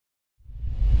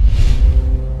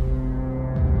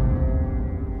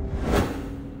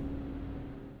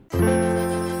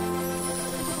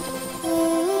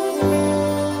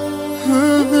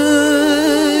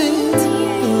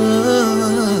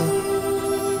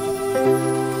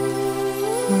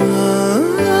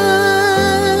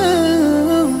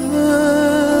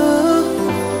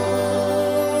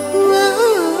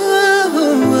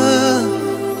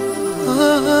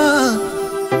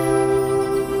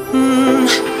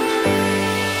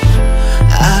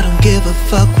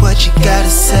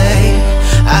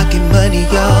get money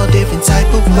all different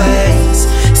type of ways.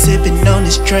 Sipping on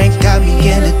this drink got me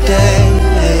in the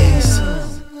daze.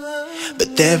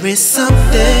 But there is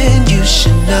something you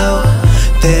should know.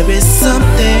 There is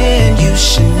something you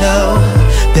should know.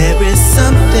 There is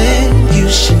something you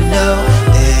should know.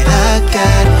 That I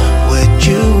got what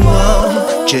you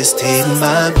want, just hit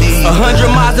my beat. 100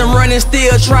 miles I'm running,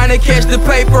 still trying to catch the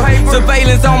paper.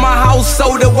 Surveillance on my house,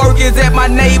 so the work is at my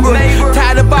neighbor.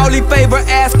 Tired of all these favor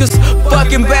askers,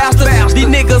 fucking bastards. These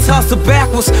niggas hustle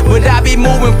backwards, but I be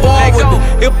moving forward.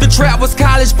 If the trap was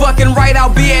college, fucking right,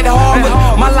 I'll be at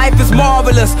Harvard. My life is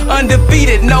marvelous,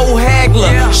 undefeated, no haggler.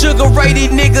 Sugar ray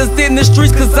these niggas in the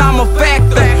streets, cause I'm a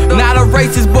factor. Not a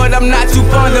racist, but I'm not too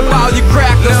fond of all you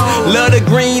crackers. Love the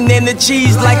green and the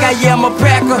cheese like I am a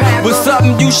packer. But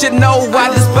something you should know,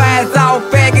 I despise all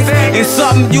faggots. And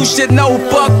something you should know,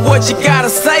 fuck what you gotta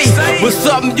say. But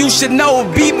something you should know,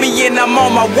 beat me and I'm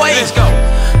on my way.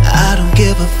 I don't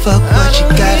give a fuck what you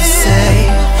gotta say.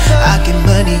 I get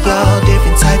money all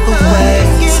different type of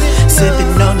ways.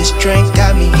 Sipping on this drink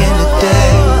got me in the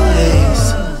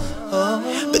daze.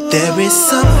 But there is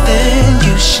something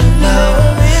you should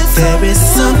know. There is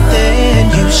something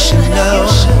you should know.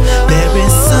 There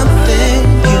is something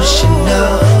you should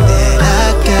know. That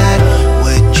I got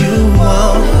what you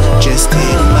want, just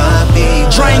hit my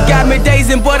beat. Drink got me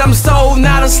dazing, but I'm so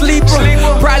not a sleeper.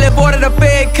 Probably boarded a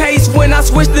bad case when I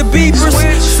switched the beepers.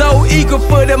 So eager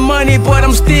for the money, but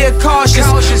I'm still cautious.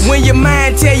 When your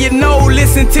mind tell you no,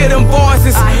 listen to them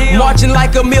voices. Marching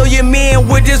like a million men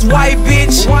with this white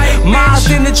bitch. Miles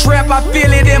in the trap, I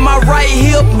feel it in my right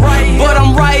hip. But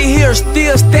I'm right here,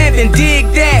 still standing, dig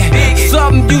that.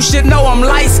 Something you should know, I'm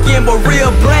light skinned but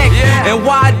real black. And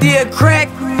why I did crack,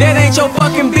 that ain't your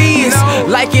fucking biz.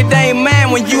 Like it ain't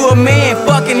mine when you a man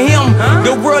fucking him.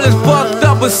 The world is fucked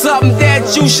up with something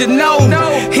that you should know.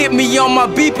 Hit me on my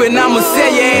beep and I'ma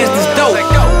sell your ass this dope.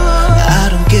 I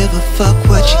don't give a fuck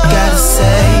what you gotta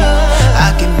say.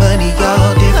 I get money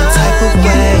all different type of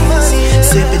ways.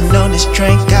 Sipping on this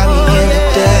drink got me in the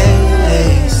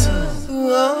daze.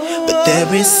 But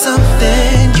there is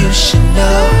something you should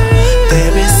know.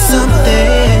 There is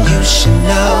something you should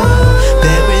know.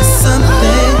 There is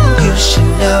something you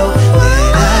should know.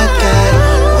 That I got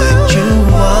what you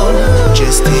want,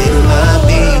 just hit my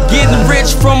beat. Getting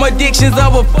rich from addictions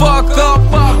of a fuck up.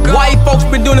 White folks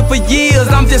been doing it for years,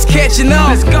 I'm just catching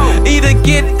up. Either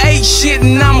get ate shit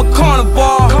and I'm a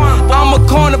carnivore. I'm a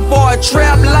carnivore,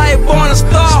 trap life on a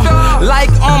star.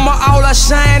 Like armor, all I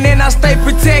shine and I stay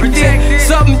protected.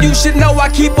 Something you should know, I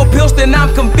keep a pistol and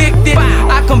I'm convicted.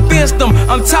 I convinced them,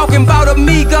 I'm talking about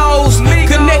amigos.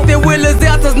 Connected with Los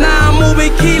Deltas, now I'm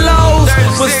moving kilos.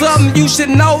 But something you should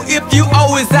know, if you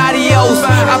owe is adios.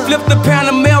 I flipped the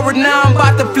Panamera, now I'm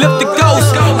about to flip the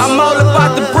ghost. I'm all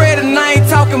about the bread and I ain't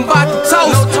talking about the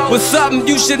toast. But something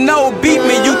you should know, beat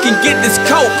me, you can get this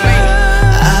coke.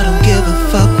 I don't give a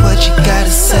fuck what you gotta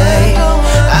say.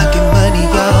 I get money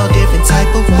all different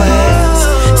type of ways.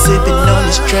 Sipping on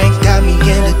this drink got me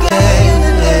in the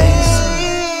daze.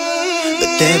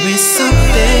 But there is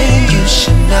something you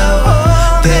should know.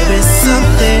 There is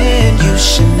something you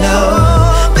should know.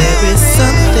 There is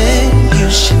something you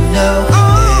should know.